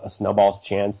a snowball's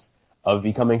chance of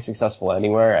becoming successful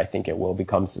anywhere, I think it will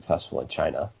become successful in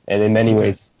China. And in many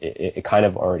ways, it kind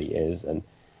of already is. And,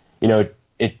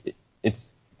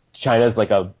 it's China's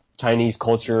like a Chinese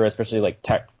culture, especially like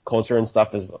tech culture and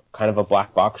stuff, is kind of a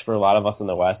black box for a lot of us in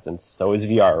the West, and so is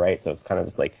VR, right? So it's kind of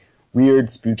this like weird,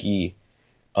 spooky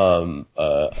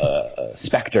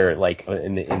specter, like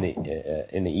in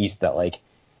the East, that like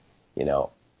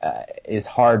is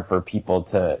hard for people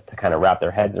to kind of wrap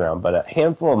their heads around. But a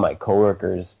handful of my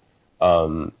coworkers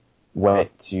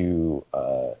went to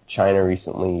China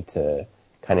recently to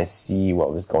kind of see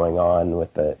what was going on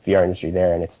with the VR industry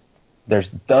there, and there's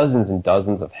dozens and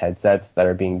dozens of headsets that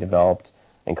are being developed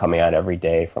and coming out every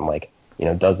day from like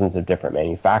dozens of different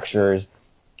manufacturers.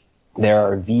 There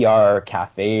are VR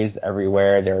cafes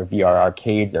everywhere. There are VR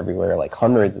arcades everywhere, like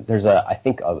hundreds. There's I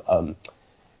think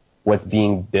what's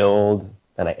being built,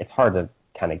 and it's hard to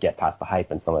kind of get past the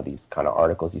hype in some of these kind of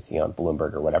articles you see on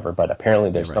Bloomberg or whatever, but apparently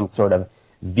there's some sort of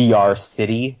VR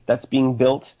city that's being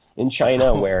built in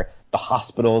China where the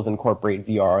hospitals incorporate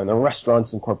VR and the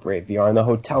restaurants incorporate VR and the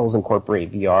hotels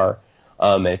incorporate VR.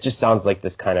 And it just sounds like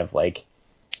this kind of like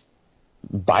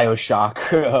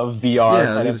BioShock of VR Yeah, I was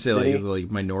kind gonna of say like is city. it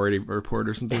like Minority Report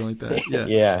or something like that? Yeah.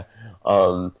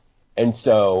 Yeah. And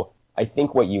so I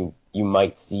think what you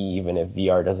might see, even if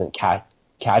VR doesn't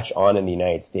catch on in the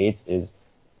United States, is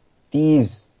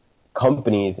these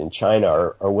companies in China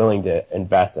are willing to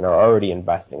invest and are already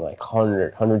investing like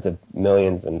hundreds of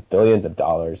millions and billions of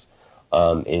dollars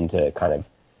into kind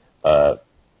of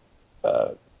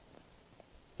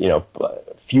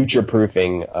future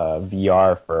proofing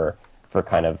VR for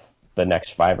kind of the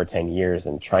next 5 or 10 years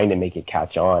and trying to make it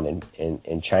catch on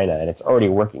in China, and it's already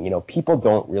working. People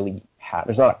don't really have,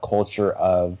 there's not a culture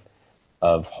of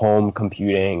home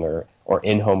computing or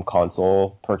in-home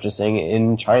console purchasing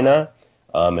in China.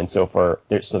 And so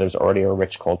there's already a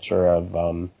rich culture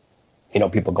of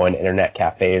people going to internet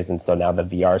cafes, and so now the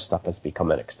VR stuff has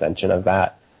become an extension of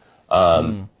that.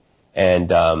 Mm.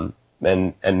 And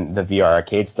and the VR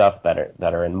arcade stuff that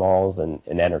are in malls and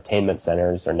entertainment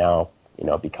centers are now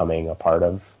becoming a part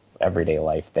of everyday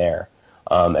life there.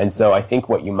 And so I think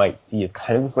what you might see is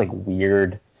kind of this like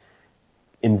weird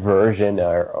inversion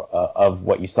of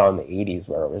what you saw in the 80s,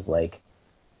 where it was like,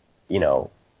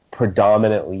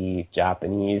 predominantly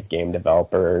Japanese game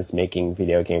developers making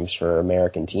video games for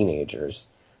American teenagers.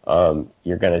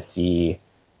 You're going to see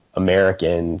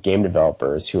American game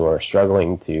developers who are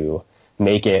struggling to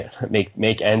make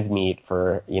ends meet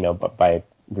for but by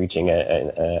reaching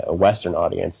a Western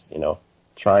audience,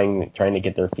 trying to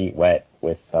get their feet wet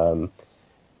with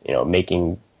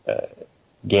making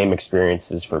game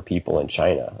experiences for people in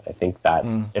China. I think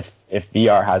that's if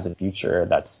VR has a future,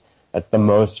 that's the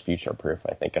most future proof.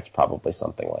 I think it's probably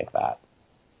something like that.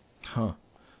 Huh.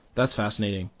 That's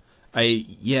fascinating.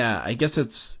 I guess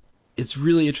it's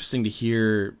really interesting to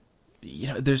hear.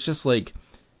 There's just like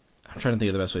I'm trying to think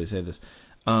of the best way to say this.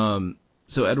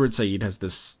 So Edward Said has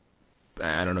this.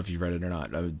 I don't know if you've read it or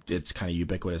not. It's kind of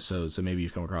ubiquitous, so maybe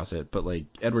you've come across it. But like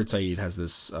Edward Said has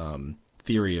this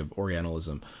theory of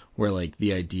Orientalism, where like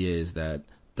the idea is that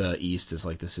the East is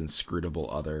like this inscrutable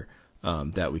other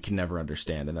that we can never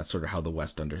understand, and that's sort of how the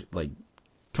West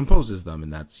composes them,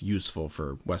 and that's useful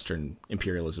for Western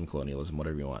imperialism, colonialism,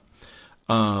 whatever you want.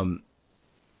 Um,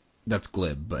 that's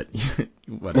glib, but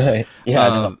whatever.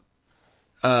 Yeah,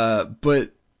 no.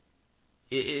 But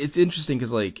it's interesting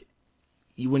because like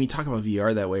when you talk about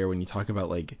VR that way, or when you talk about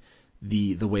like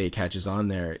the way it catches on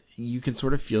there, you can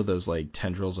sort of feel those like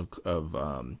tendrils of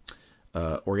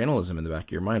Orientalism in the back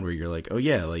of your mind, where you're like, oh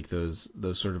yeah, like those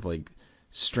sort of like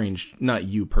strange, not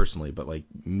you personally, but like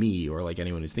me or like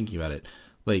anyone who's thinking about it,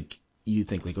 like you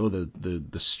think like, oh,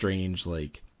 the strange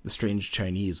like the strange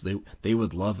Chinese, they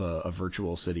would love a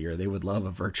virtual city, or they would love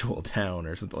a virtual town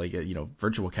or something like it.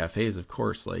 Virtual cafes, of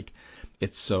course,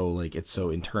 it's so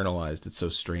internalized, it's so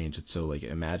strange, it's so like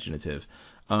imaginative.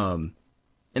 And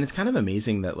it's kind of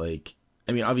amazing that like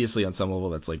I mean, obviously on some level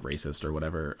that's like racist or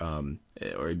whatever,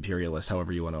 or imperialist,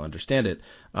 however you want to understand it,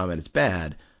 and it's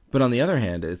bad. But on the other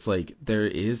hand, it's like there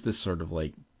is this sort of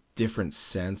like different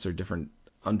sense or different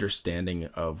understanding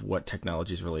of what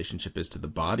technology's relationship is to the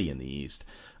body in the East.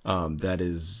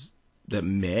 That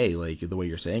may, like the way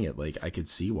you're saying it, like I could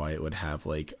see why it would have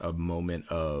like a moment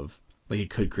of like it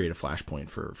could create a flashpoint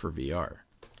for VR.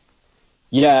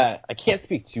 Yeah, I can't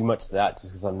speak too much to that just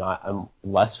because I'm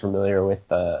less familiar with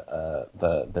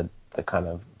the kind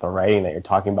of the writing that you're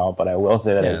talking about. But I will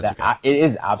say that Yeah, that's okay. it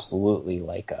is absolutely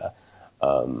like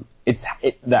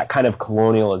that kind of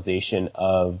colonialization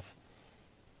of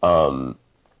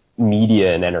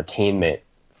media and entertainment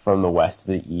from the West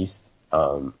to the East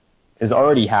is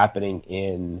already happening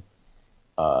in.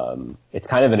 It's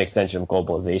kind of an extension of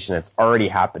globalization. It's already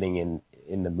happening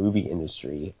in the movie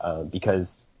industry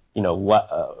because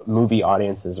movie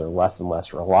audiences are less and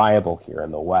less reliable here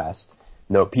in the West.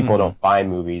 No, people Mm-hmm. don't buy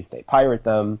movies; they pirate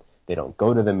them. They don't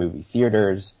go to the movie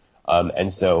theaters,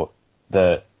 and so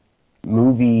the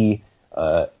movie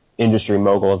industry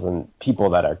moguls and people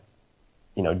that are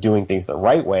doing things the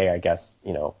right way, I guess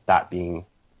that being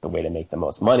the way to make the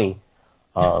most money,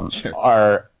 Sure.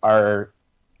 are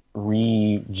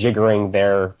rejiggering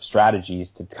their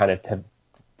strategies to kind of to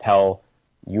tell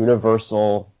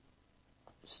universal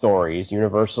stories,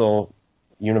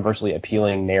 universally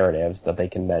appealing narratives that they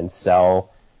can then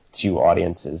sell to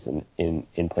audiences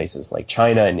in places like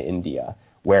China and India,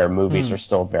 where movies are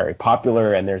still very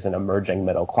popular and there's an emerging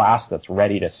middle class that's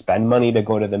ready to spend money to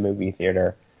go to the movie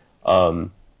theater.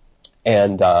 Um,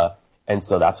 and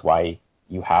so that's why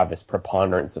you have this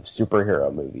preponderance of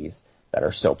superhero movies that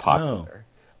are so Oh. popular,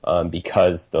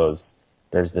 because there's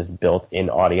this built-in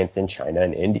audience in China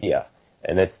and India,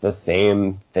 and it's the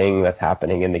same thing that's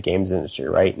happening in the games industry,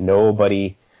 right?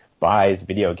 Nobody buys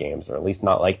video games, or at least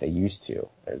not like they used to.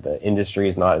 The industry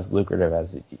is not as lucrative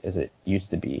as it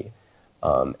used to be.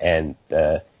 I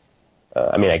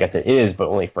mean, I guess it is, but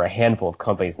only for a handful of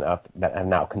companies now that have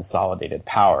now consolidated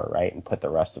power, right, and put the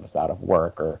rest of us out of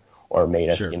work, or made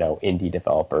us, Sure. Indie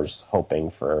developers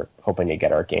hoping to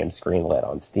get our games greenlit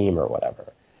on Steam or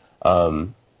whatever.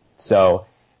 So,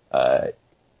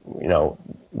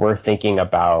 we're thinking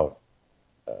about,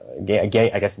 I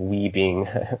guess we being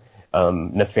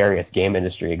nefarious game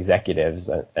industry executives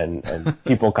and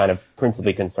people kind of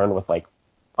principally concerned with, like,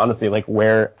 honestly, like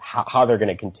how they're going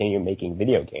to continue making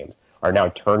video games, are now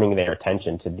turning their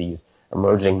attention to these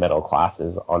emerging middle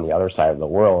classes on the other side of the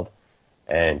world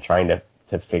and trying to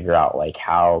figure out, like,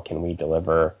 how can we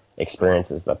deliver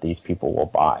experiences that these people will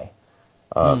buy.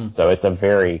 So it's a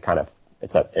very kind of,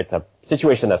 it's a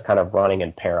situation that's kind of running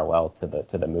in parallel to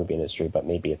the movie industry, but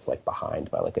maybe it's like behind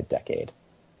by like a decade.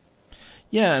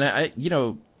 Yeah,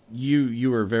 and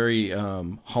you were very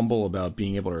humble about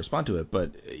being able to respond to it,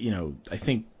 but I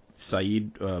think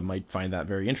Saeed might find that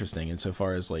very interesting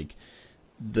insofar as, like,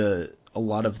 a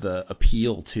lot of the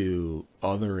appeal to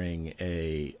othering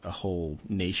a whole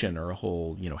nation or a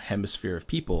whole hemisphere of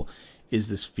people is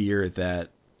this fear that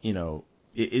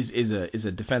is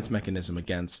a defense mechanism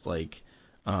against, like,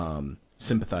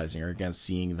 sympathizing or against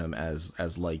seeing them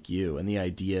as like you, and the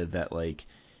idea that, like,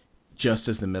 just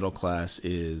as the middle class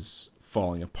is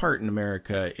falling apart in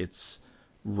America, it's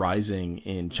rising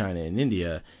in China and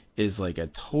India, is like a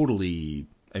totally,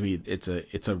 I mean, it's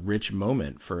a rich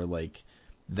moment for, like,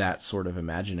 that sort of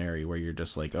imaginary where you're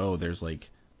just like, oh, there's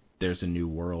a new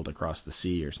world across the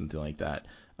sea or something like that.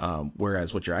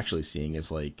 Whereas what you're actually seeing is,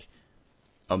 like,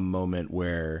 a moment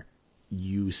where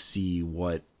you see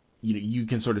what you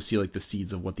can sort of see, like, the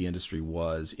seeds of what the industry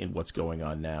was in what's going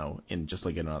on now in just,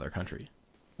 like, in another country.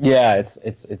 Yeah,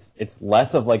 it's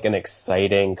less of like an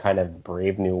exciting kind of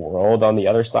brave new world on the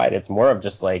other side. It's more of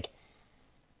just like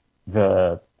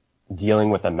the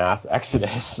dealing with a mass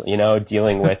exodus,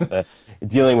 dealing with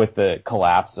the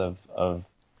collapse of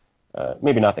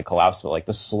maybe not the collapse, but like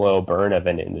the slow burn of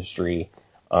an industry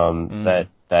that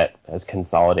has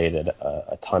consolidated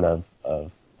a ton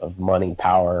of money,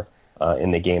 power in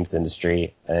the games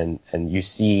industry, and you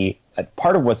see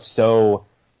part of what's so,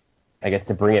 I guess,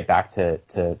 to bring it back to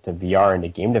VR and to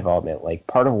game development, like,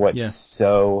 part of what's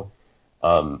so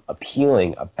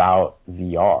appealing about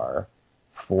VR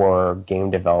for game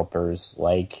developers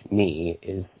like me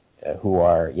is who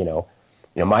are,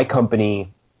 my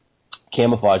company,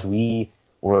 Camouflage, we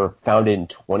were founded in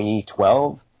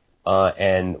 2012,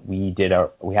 and we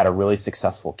had a really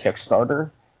successful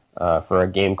Kickstarter for a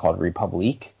game called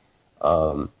Republique,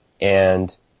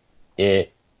 and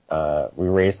it. We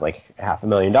raised like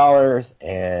 $500,000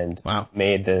 and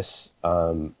made this,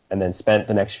 and then spent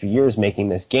the next few years making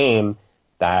this game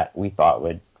that we thought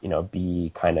would,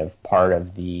 be kind of part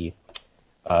of the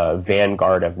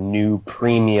vanguard of new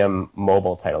premium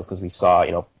mobile titles, because we saw,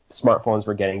 smartphones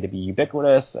were getting to be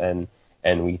ubiquitous, and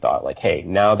we thought, like, hey,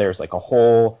 now there's like a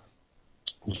whole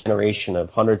generation of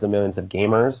hundreds of millions of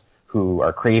gamers who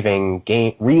are craving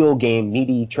real game,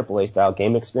 meaty AAA style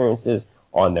game experiences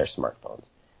on their smartphones.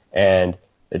 And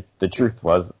the truth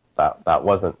was that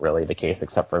wasn't really the case,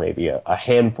 except for maybe a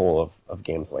handful of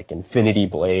games like Infinity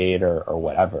Blade or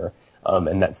whatever.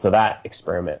 So that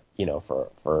experiment,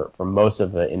 for most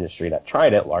of the industry that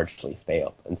tried it, largely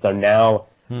failed. And so now,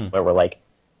 where we're like,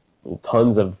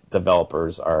 tons of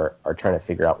developers are trying to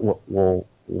figure out,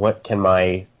 what can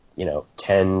my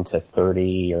 10 to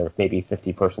 30 or maybe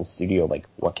 50 person studio, like,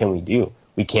 what can we do?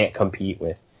 We can't compete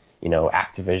with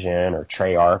Activision or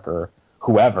Treyarch or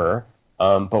whoever,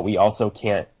 but we also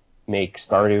can't make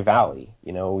Stardew Valley.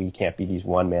 We can't be these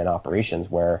one-man operations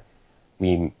where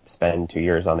we spend 2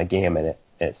 years on a game and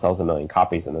it sells 1 million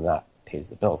copies and then that pays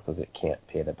the bills, because it can't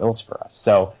pay the bills for us.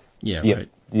 So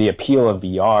the appeal of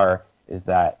VR is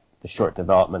that the short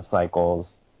development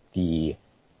cycles, the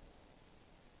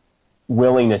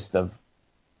willingness of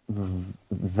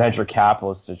venture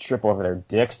capitalists to trip over their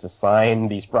dicks to sign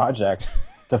these projects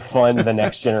to fund the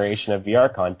next generation of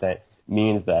VR content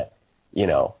means that,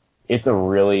 it's a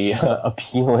really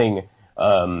appealing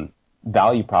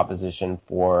value proposition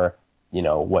for,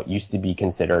 what used to be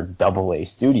considered AA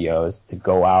studios to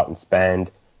go out and spend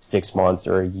 6 months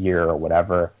or a year or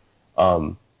whatever,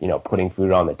 putting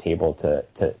food on the table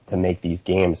to make these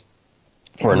games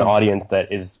for an audience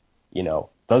that is,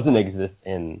 doesn't exist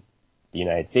in the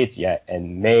United States yet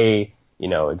and may,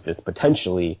 exist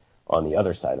potentially on the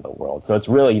other side of the world. So it's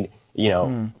really,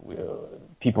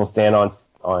 people stand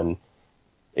on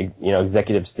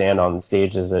executives stand on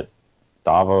stages at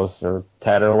Davos or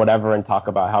TED or whatever and talk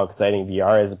about how exciting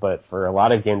VR is, but for a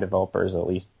lot of game developers, at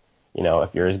least,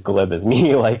 if you're as glib as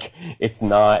me, like it's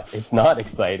not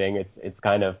exciting. It's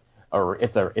kind of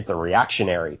it's a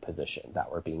reactionary position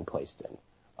that we're being placed in.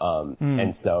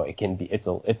 And so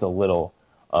it's a little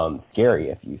scary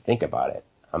if you think about it.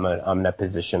 I'm in a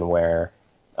position where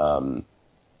I'm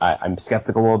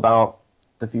skeptical about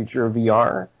the future of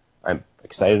VR. I'm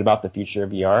excited about the future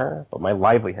of VR, but my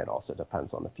livelihood also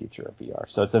depends on the future of VR.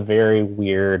 So it's a very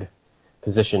weird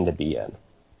position to be in.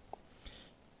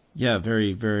 Yeah,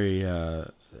 very, very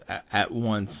at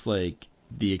once like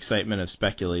the excitement of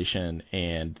speculation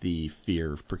and the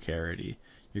fear of precarity.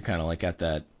 You're kind of like at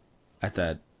that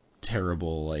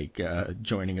terrible like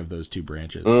joining of those two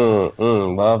branches.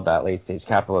 Love that late stage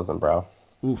capitalism, bro.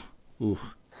 Ooh, ooh,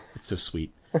 it's so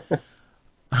sweet.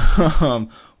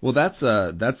 Well, that's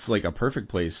like a perfect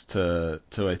place to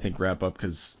I think wrap up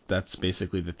because that's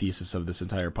basically the thesis of this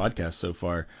entire podcast so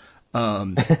far.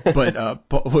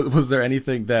 But was there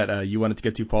anything that you wanted to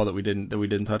get to, Paul, that we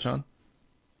didn't touch on?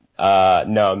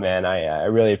 No, man, I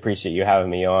really appreciate you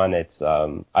having me on. It's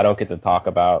I don't get to talk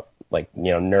about like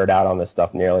nerd out on this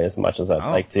stuff nearly as much as I'd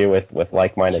like to with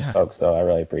like-minded folks, so I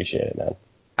really appreciate it, man.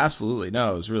 Absolutely.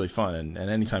 No, it was really fun. And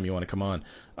anytime you want to come on.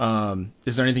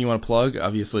 Is there anything you want to plug?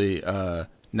 Obviously,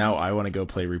 now I want to go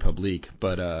play Republique,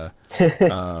 but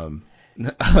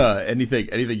anything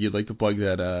you'd like to plug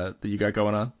that you got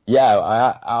going on? Yeah,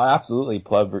 I'll absolutely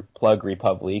plug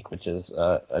Republique, which is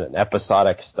an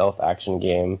episodic stealth action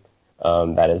game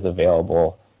that is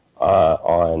available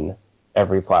on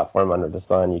every platform under the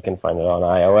sun. You can find it on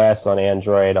iOS, on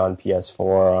Android, on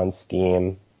PS4, on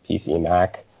Steam, PC,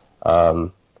 Mac.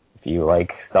 If you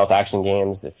like stealth action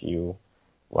games, if you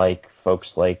like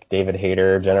folks like David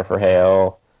Hayter, Jennifer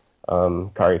Hale,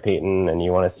 Kari Payton, and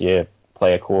you want to see it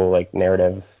play a cool like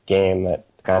narrative game that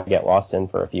kind of get lost in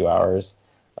for a few hours,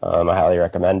 I highly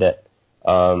recommend it.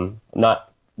 I'm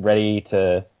not ready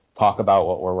to talk about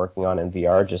what we're working on in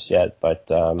VR just yet,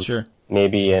 but Sure.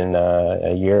 maybe in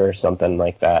a year or something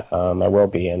like that, I will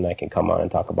be, and I can come on and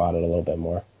talk about it a little bit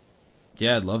more.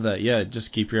 Yeah, I'd love that. Yeah,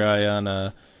 just keep your eye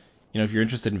on if you're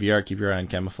interested in VR, keep your eye on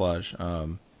Camouflage.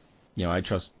 I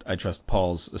trust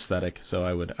Paul's aesthetic, so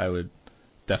I would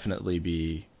definitely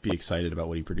be excited about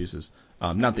what he produces.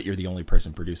 Not that you're the only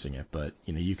person producing it, but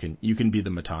you can be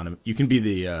the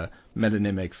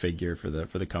metonymic figure for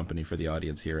the company, for the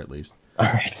audience here at least. All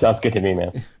right, sounds good to me,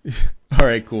 man. All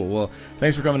right, cool. Well,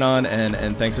 thanks for coming on,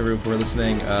 and thanks everyone for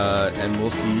listening. And we'll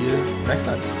see you next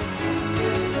time.